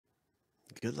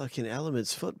Good luck in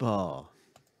Elements football.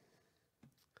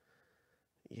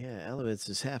 Yeah, Elements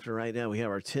is happening right now. We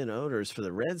have our 10 owners for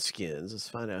the Redskins. Let's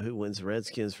find out who wins the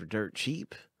Redskins for dirt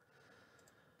cheap.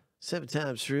 7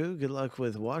 times through. Good luck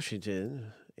with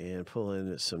Washington and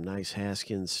pulling some nice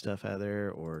Haskins stuff out of there,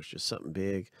 or it's just something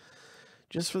big.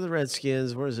 Just for the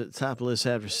Redskins. Where is it? Top of the list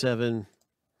after 7.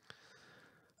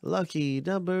 Lucky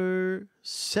number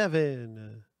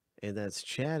 7. And that's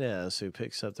Chad S., who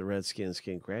picks up the Redskins.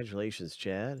 Congratulations,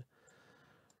 Chad.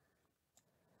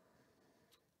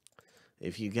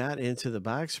 If you got into the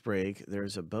box break,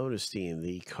 there's a bonus team,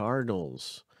 the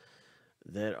Cardinals,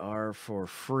 that are for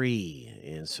free.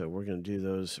 And so we're going to do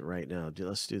those right now.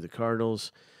 Let's do the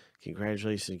Cardinals.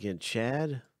 Congratulations again,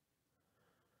 Chad.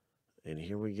 And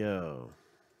here we go.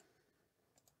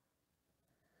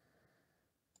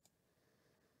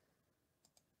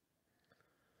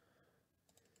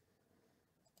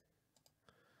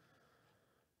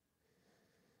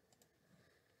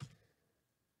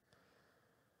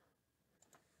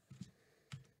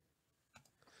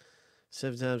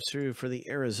 Seven times through for the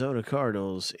Arizona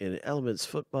Cardinals in Elements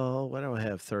football. Why do I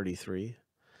have 33?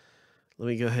 Let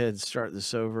me go ahead and start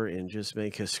this over and just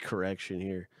make a correction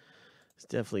here. This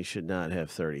definitely should not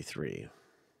have 33.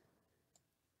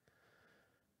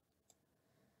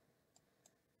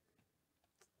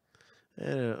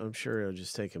 And I'm sure it'll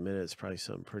just take a minute. It's probably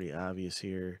something pretty obvious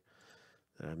here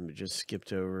that I've just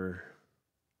skipped over.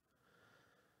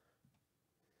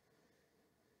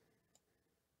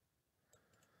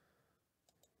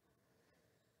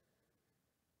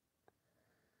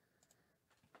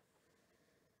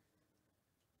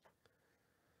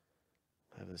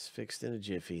 Have this fixed in a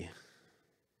jiffy.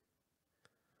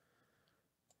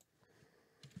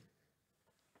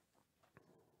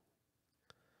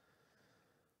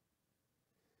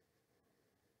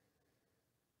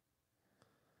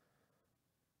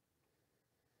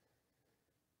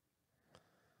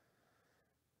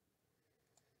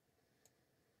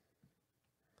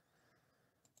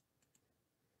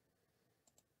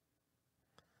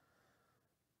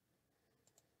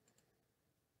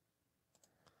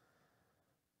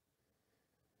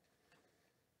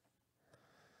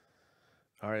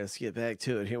 All right, let's get back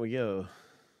to it. Here we go.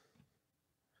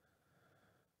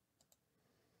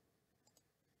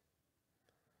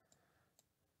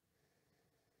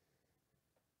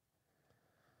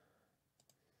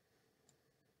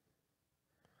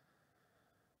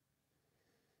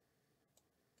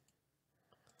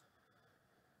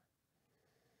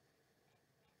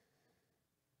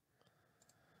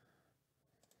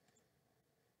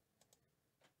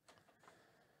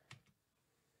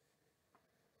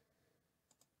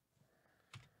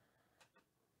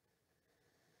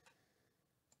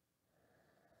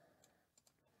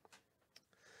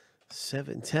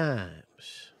 Seven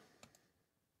times.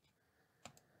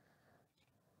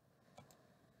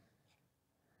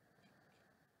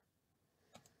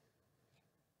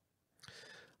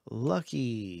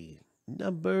 Lucky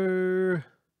number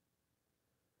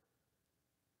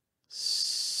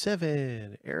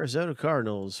 7. Arizona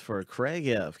Cardinals for Craig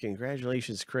F.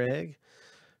 Congratulations, Craig.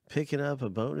 Picking up a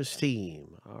bonus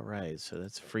team. All right, so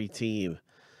that's a free team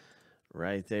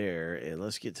right there. And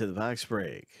let's get to the box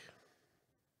break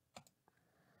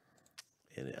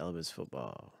in Elements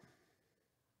football.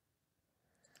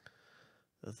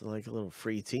 Nothing like a little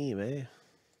free team, eh?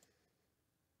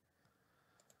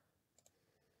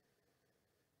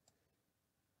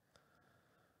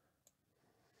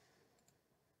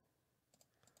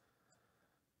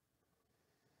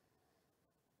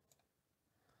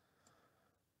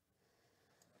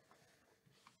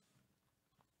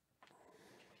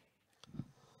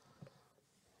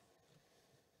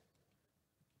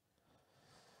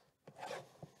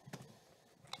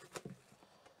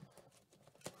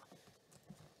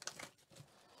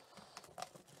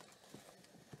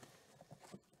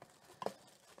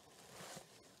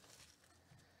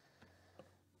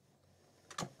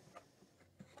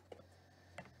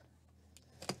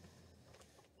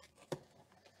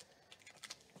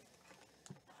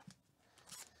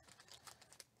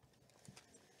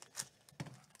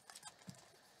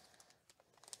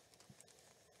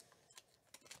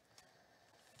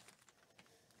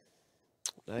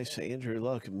 Nice Andrew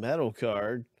Luck metal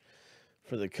card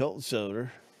for the Colts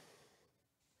owner.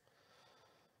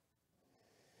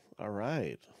 All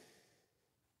right.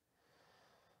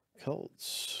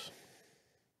 Colts.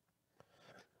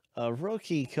 A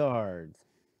rookie card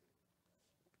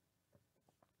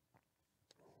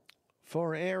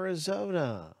for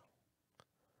Arizona.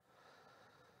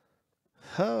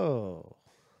 Oh.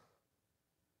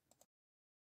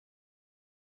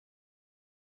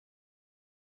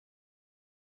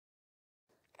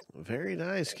 Very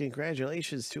nice.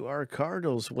 Congratulations to our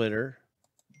Cardinals winner.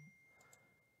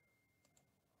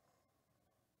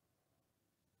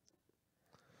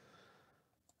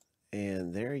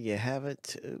 And there you have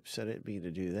it. Oops, I didn't mean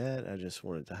to do that. I just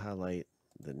wanted to highlight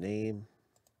the name.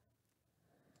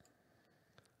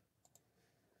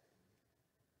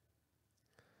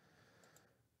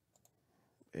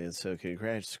 And so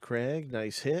congrats, Craig.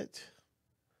 Nice hit.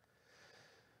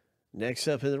 Next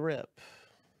up in the rep.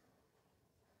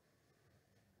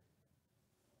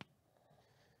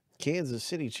 Kansas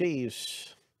City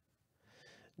Chiefs.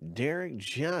 Derek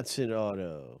Johnson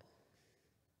auto.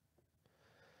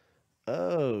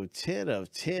 Oh, 10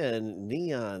 of 10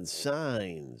 neon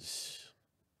signs.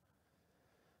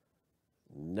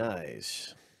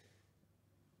 Nice.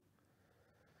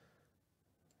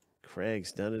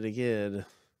 Craig's done it again.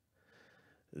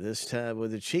 This time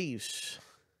with the Chiefs.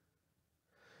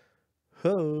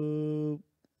 Hope.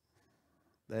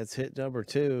 That's hit number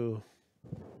 2.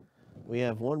 We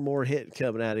have one more hit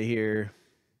coming out of here.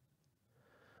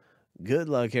 Good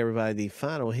luck, everybody. The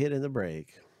final hit in the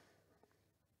break.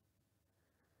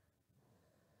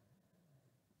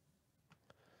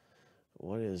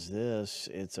 What is this?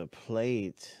 It's a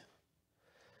plate.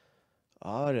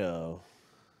 Auto.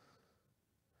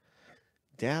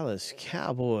 Dallas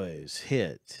Cowboys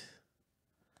hit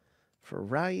for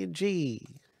Ryan G.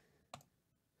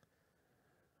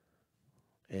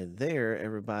 And there,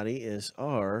 everybody, is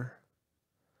our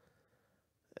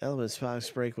Elements box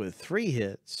break with 3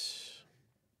 hits.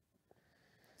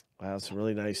 Wow, some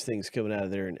really nice things coming out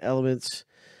of there in Elements.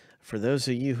 For those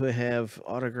of you who have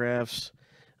autographs,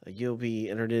 you'll be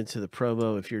entered into the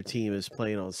promo. If your team is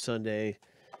playing on Sunday,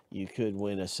 you could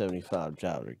win a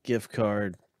 $75 gift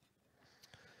card.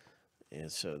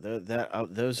 And so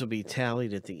those will be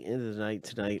tallied at the end of the night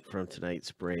tonight from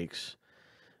tonight's breaks.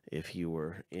 If you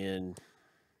were in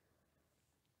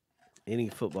any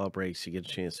football breaks, you get a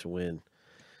chance to win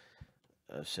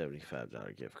a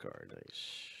 $75 gift card.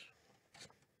 Nice.